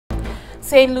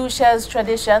St. Lucia's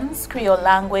traditions, Creole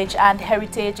language and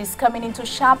heritage is coming into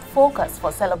sharp focus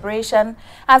for celebration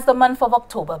as the month of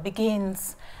October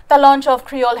begins. The launch of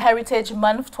Creole Heritage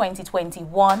Month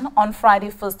 2021 on Friday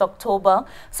 1st October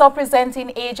saw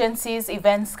presenting agencies,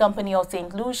 Events Company of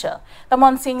St. Lucia, the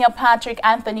Monsignor Patrick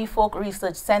Anthony Folk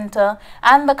Research Center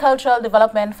and the Cultural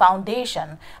Development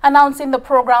Foundation announcing the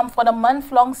program for the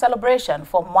month-long celebration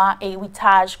for Mwa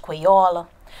Éwitaj Kwéyòl.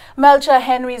 Melcher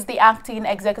Henry is the acting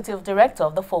executive director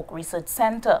of the Folk Research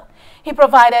Center. He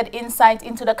provided insight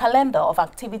into the calendar of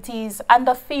activities and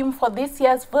the theme for this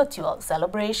year's virtual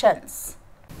celebrations.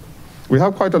 We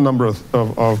have quite a number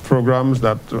of programs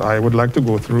that I would like to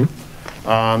go through,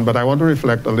 but I want to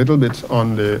reflect a little bit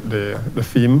on the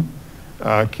theme,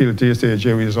 Kilte c'est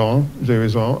Jérusalem,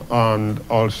 and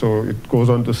also it goes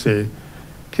on to say,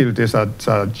 Kilte sa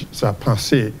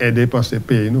pensée, aider penser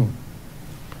pays nous.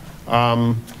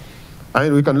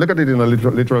 We can look at it in a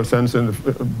literal sense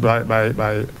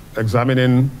by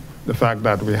examining the fact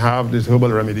that we have these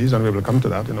herbal remedies, and we will come to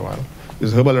that in a while.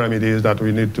 These herbal remedies that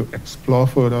we need to explore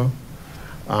further,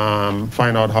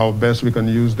 find out how best we can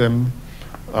use them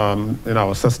in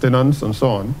our sustenance and so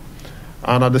on.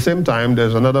 And at the same time,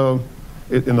 there's another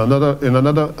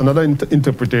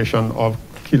interpretation of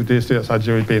Kilte sa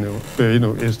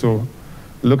Jérusalem is to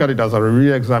look at it as a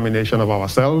re-examination of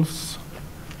ourselves,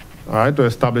 all right, to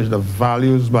establish the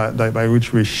values by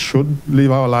which we should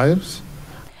live our lives.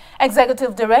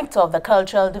 Executive Director of the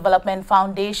Cultural Development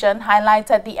Foundation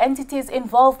highlighted the entity's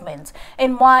involvement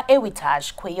in Mwa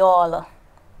Éwitaj Kwéyòl.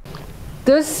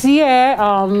 This year,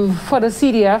 for the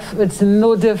CDF, it's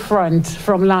no different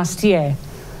from last year.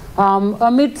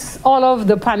 Amidst all of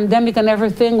the pandemic and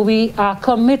everything, we are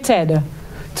committed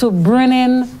to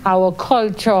bringing our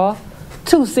culture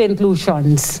to St.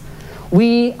 Lucians.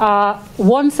 We are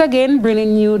once again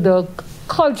bringing you the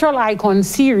Cultural Icon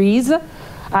series,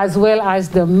 as well as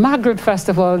the Margaret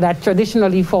Festival that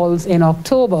traditionally falls in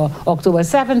October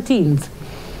 17th.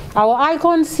 Our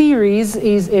Icon series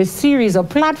is a series, a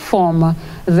platform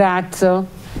that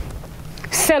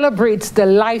celebrates the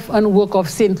life and work of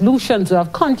St. Lucians who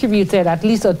have contributed at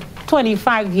least a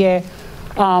 25-year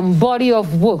body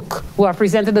of work, who have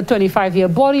presented a 25-year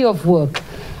body of work.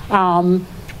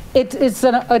 It's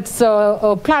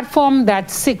a platform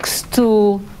that seeks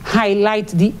to highlight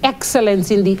the excellence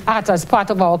in the art as part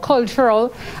of our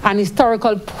cultural and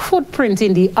historical footprint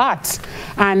in the arts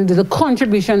and the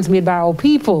contributions made by our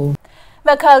people.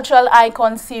 The Cultural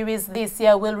Icon series this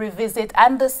year will revisit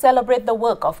and celebrate the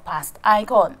work of past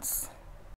icons.